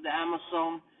went to the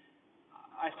Amazon,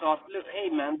 I thought, look, hey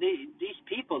man, these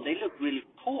people, they look really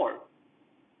poor.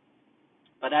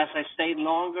 But as I stayed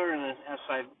longer and as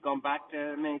I've gone back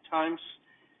there many times,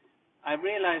 I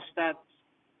realized that,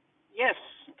 yes,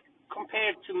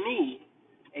 compared to me,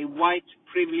 a white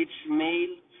privileged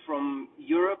male from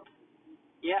Europe,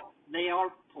 yeah, they are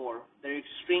poor. They're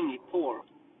extremely poor.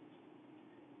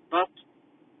 But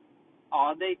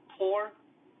are they poor?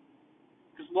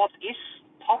 Because what is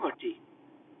poverty?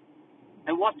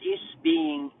 And what is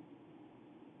being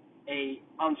a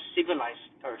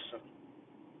uncivilized person?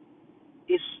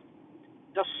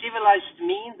 Does civilized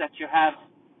mean that you have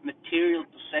material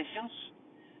possessions?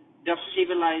 Does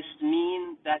civilized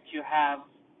mean that you have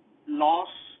laws?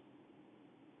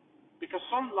 Because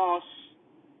some laws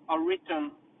are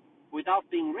written without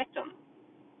being written.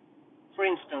 For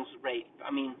instance, rape.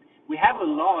 I mean, we have a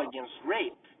law against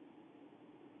rape.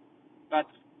 But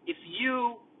if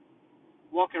you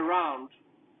walk around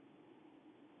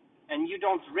and you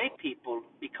don't rape people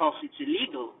because it's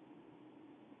illegal,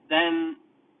 then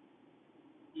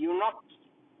you're not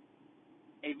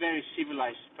a very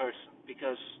civilized person.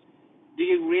 Because do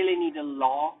you really need a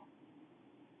law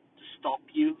to stop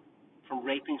you from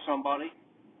raping somebody?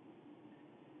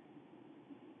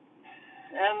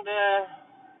 And,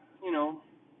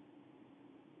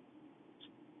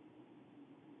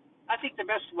 I think the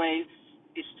best way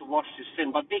is to watch this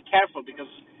film, but be careful, because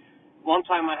one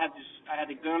time I had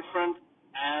a girlfriend,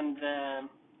 and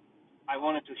I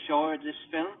wanted to show her this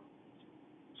film,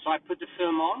 so I put the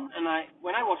film on, and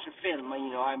when I watch a film,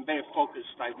 I'm very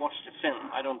focused. I watch the film.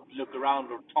 I don't look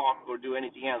around or talk or do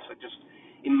anything else. I just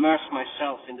immerse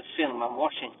myself in the film I'm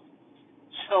watching.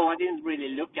 So I didn't really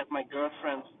look at my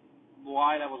girlfriend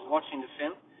while I was watching the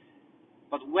film,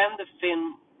 but when the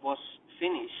film was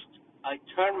finished, I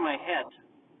turned my head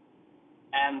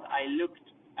and I looked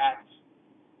at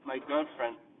my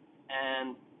girlfriend,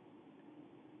 and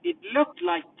it looked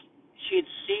like she had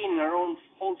seen her own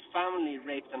whole family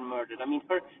raped and murdered. I mean,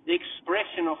 the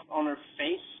expression on her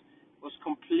face was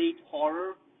complete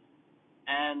horror,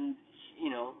 and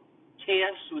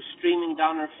tears were streaming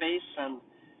down her face, and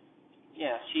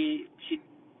yeah,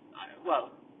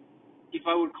 well, if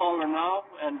I would call her now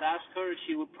and ask her,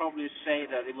 she would probably say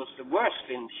that it was the worst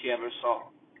film she ever saw.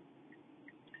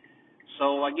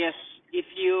 So I guess if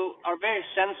you are very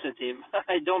sensitive,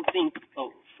 I don't think...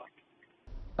 Oh, fuck.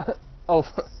 Oh,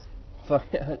 fuck.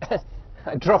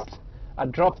 I dropped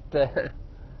the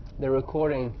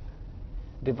recording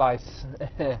device.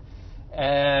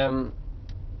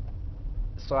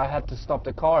 So I had to stop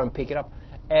the car and pick it up.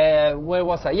 Where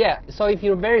was I? Yeah, so if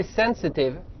you're very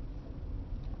sensitive,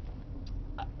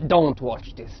 don't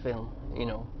watch this film,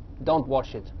 don't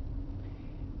watch it.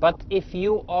 But if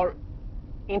you are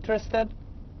interested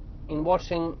in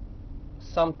watching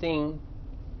something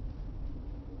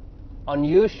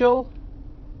unusual,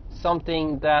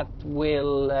 something that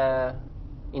will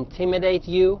intimidate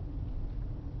you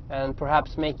and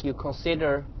perhaps make you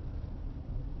consider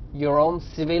your own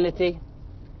civility,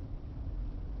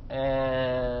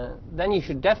 then you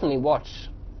should definitely watch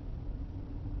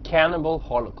Cannibal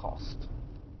Holocaust.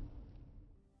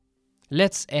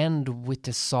 Let's end with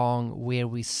the song Where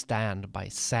We Stand by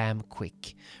Sam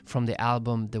Quick from the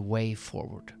album The Way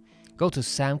Forward. Go to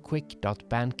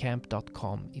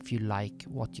samquick.bandcamp.com if you like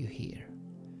what you hear.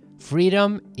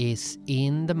 Freedom is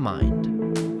in the mind.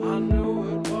 I know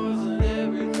it wasn't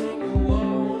everything you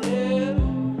wanted.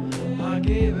 I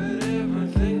gave it